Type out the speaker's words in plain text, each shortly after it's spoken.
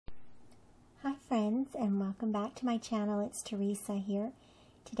friends, and welcome back to my channel. It's Theresa here.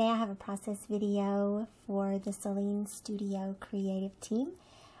 Today I have a process video for the Sahlin Studio creative team.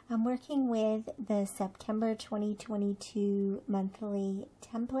 I'm working with the September 2022 monthly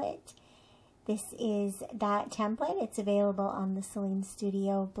template. This is that template. It's available on the Sahlin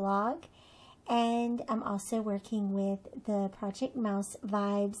Studio blog. And I'm also working with the Project Mouse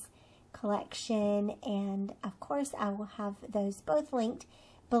Vibes collection, and of course I will have those both linked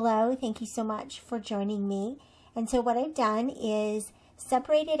below. Thank you so much for joining me. And so what I've done is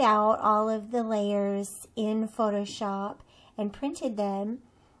separated out all of the layers in Photoshop and printed them.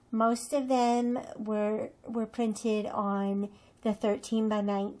 Most of them were printed on the 13 by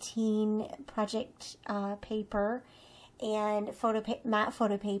 19 project paper and matte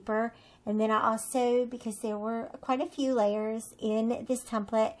photo paper. And then I also, because there were quite a few layers in this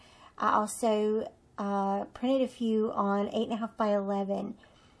template, I also printed a few on 8.5 by 11.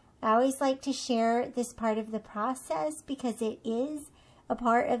 I always like to share this part of the process because it is a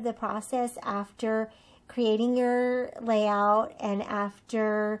part of the process after creating your layout and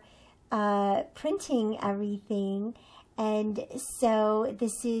after printing everything. And so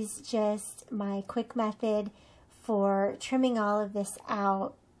this is just my quick method for trimming all of this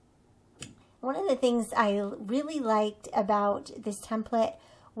out. One of the things I really liked about this template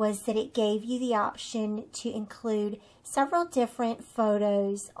was that it gave you the option to include several different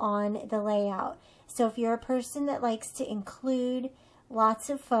photos on the layout. So if you're a person that likes to include lots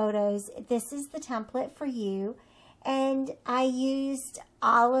of photos, this is the template for you. And I used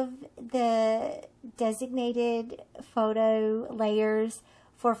all of the designated photo layers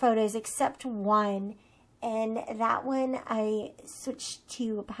for photos except one. And that one I switched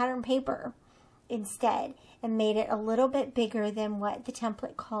to pattern paper instead and made it a little bit bigger than what the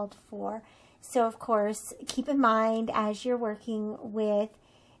template called for. So of course, keep in mind as you're working with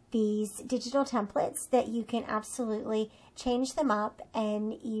these digital templates that you can absolutely change them up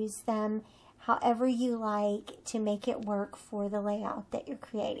and use them however you like to make it work for the layout that you're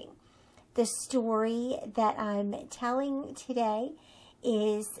creating. The story that I'm telling today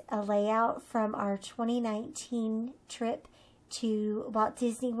is a layout from our 2019 trip to Walt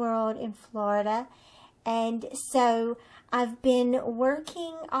Disney World in Florida. And so I've been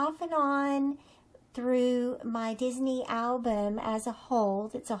working off and on through my Disney album as a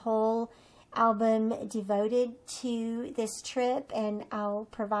whole. It's a whole album devoted to this trip, and I'll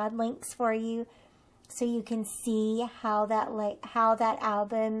provide links for you so you can see how that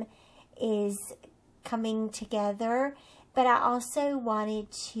album is coming together. But I also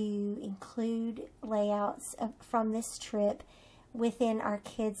wanted to include layouts from this trip within our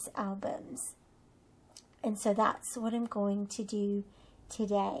kids' albums. And so that's what I'm going to do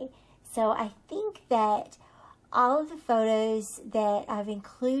today. So I think that all of the photos that I've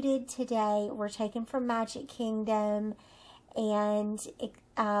included today were taken from Magic Kingdom, and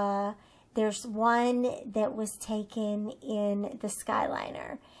there's one that was taken in the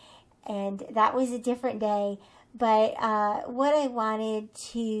Skyliner, and that was a different day. But what I wanted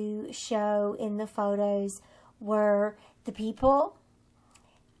to show in the photos were the people,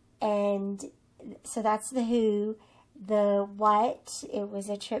 and so that's the who. The what, it was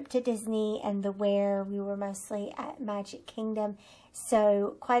a trip to Disney, and the where, we were mostly at Magic Kingdom.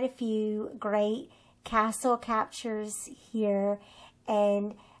 So quite a few great castle captures here,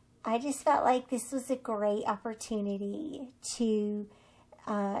 and I just felt like this was a great opportunity to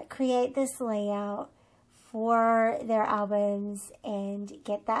create this layout for their albums and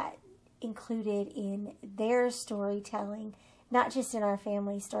get that included in their storytelling, not just in our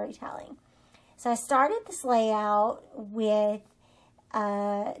family storytelling. So I started this layout with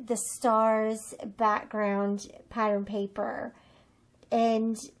the stars background pattern paper,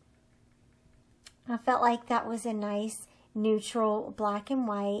 and I felt like that was a nice neutral black and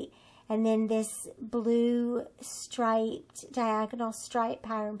white. And then this blue striped, diagonal stripe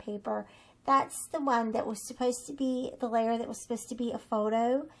pattern paper, that's the one that was supposed to be, the layer that was supposed to be a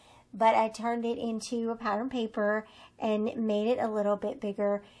photo, but I turned it into a pattern paper and made it a little bit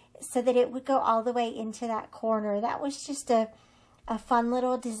bigger so that it would go all the way into that corner. That was just a fun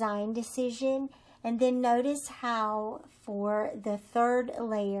little design decision. And then notice how for the third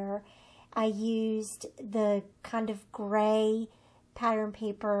layer, I used the kind of gray pattern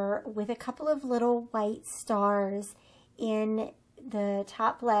paper with a couple of little white stars in the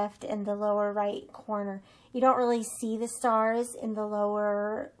top left and the lower right corner. You don't really see the stars in the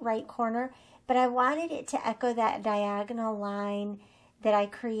lower right corner, but I wanted it to echo that diagonal line that I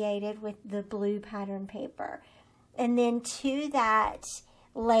created with the blue pattern paper. And then to that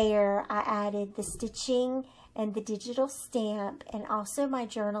layer, I added the stitching and the digital stamp and also my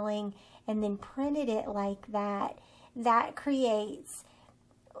journaling and then printed it like that, that creates,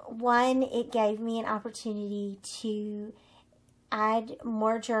 one, it gave me an opportunity to add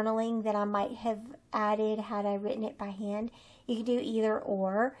more journaling than I might have added had I written it by hand. You can do either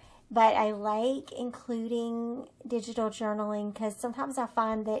or, but I like including digital journaling because sometimes I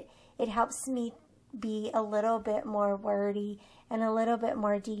find that it helps me be a little bit more wordy and a little bit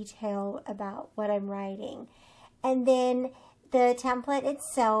more detailed about what I'm writing. And then the template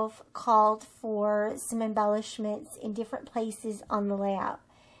itself called for some embellishments in different places on the layout.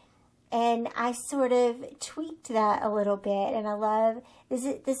 And I sort of tweaked that a little bit, and I love, this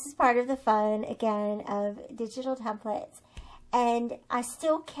is part of the fun, again, of digital templates. And I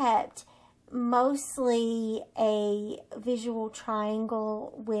still kept mostly a visual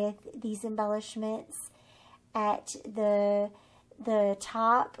triangle with these embellishments at the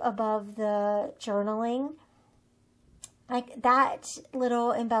top above the journaling. Like that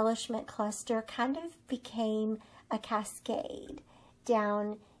little embellishment cluster kind of became a cascade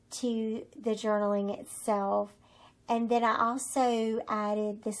down to the journaling itself. And then I also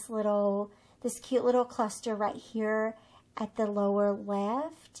added this cute little cluster right here at the lower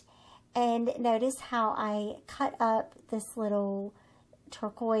left. And notice how I cut up this little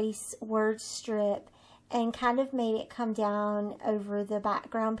turquoise word strip and kind of made it come down over the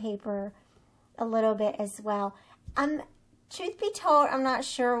background paper a little bit as well. Truth be told, I'm not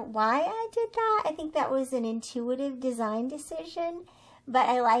sure why I did that. I think that was an intuitive design decision, but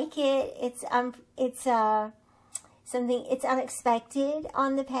I like it. It's something, it's unexpected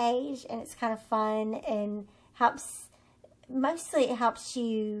on the page, and it's kind of fun and mostly it helps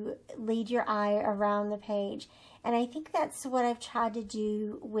you lead your eye around the page. And I think that's what I've tried to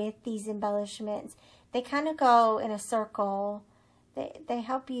do with these embellishments. They kind of go in a circle. They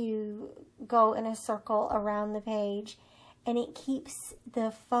help you go in a circle around the page, and it keeps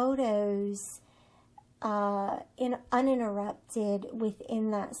the photos uninterrupted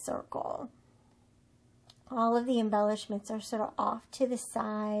within that circle. All of the embellishments are sort of off to the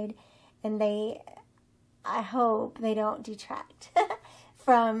side, and I hope they don't detract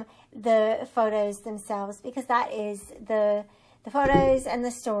from the photos themselves, because that is the photos and the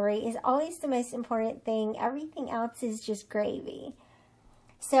story is always the most important thing. Everything else is just gravy.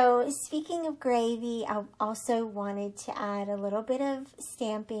 So speaking of gravy, I also wanted to add a little bit of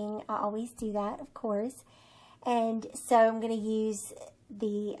stamping. I always do that, of course. And so I'm going to use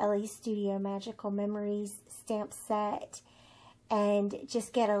the Sahlin Studio Magical Memories stamp set and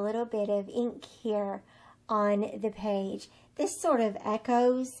just get a little bit of ink here on the page. This sort of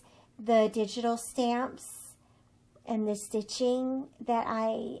echoes the digital stamps and the stitching that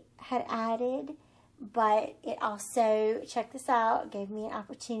I had added, but it also, check this out, gave me an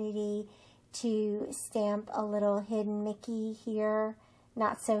opportunity to stamp a little hidden Mickey here,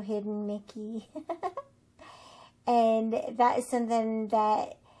 not so hidden Mickey. And that is something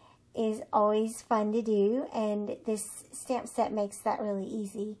that is always fun to do, and this stamp set makes that really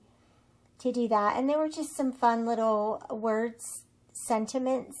easy to do that. And there were just some fun little words,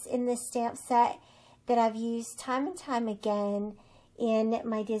 sentiments in this stamp set that I've used time and time again in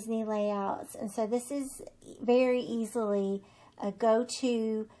my Disney layouts. And so this is very easily a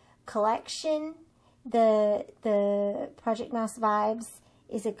go-to collection. The Project Mouse Vibes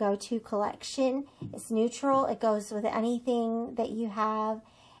is a go-to collection. It's neutral. It goes with anything that you have.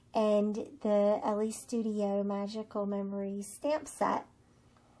 And the Sahlin Studio Magical Memories stamp set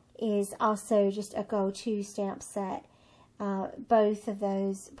is also just a go-to stamp set. Both of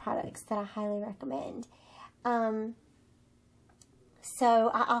those products that I highly recommend.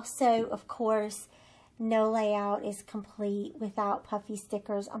 So I also, of course, no layout is complete without puffy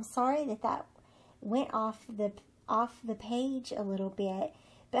stickers. I'm sorry that went off the page a little bit,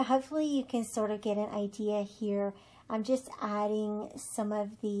 but hopefully you can sort of get an idea here. I'm just adding some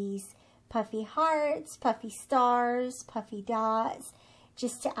of these puffy hearts, puffy stars, puffy dots,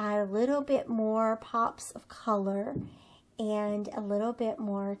 just to add a little bit more pops of color and a little bit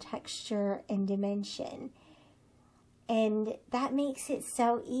more texture and dimension. And that makes it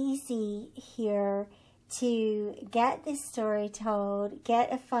so easy here to get this story told,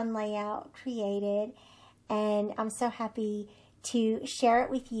 get a fun layout created, and I'm so happy to share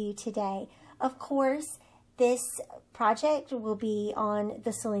it with you today. Of course, this project will be on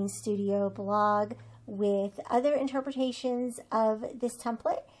the Sahlin Studio blog with other interpretations of this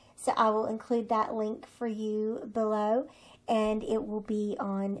template, so I will include that link for you below, and it will be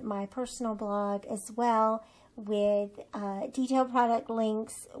on my personal blog as well, with detailed product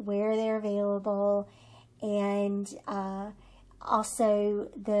links, where they're available, and also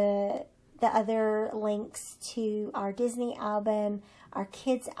the the other links to our Disney album, our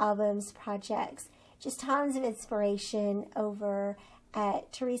kids' albums projects, just tons of inspiration over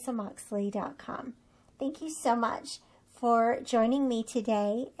at theresamoxley.com. Thank you so much for joining me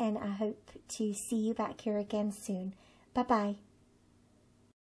today, and I hope to see you back here again soon. Bye-bye.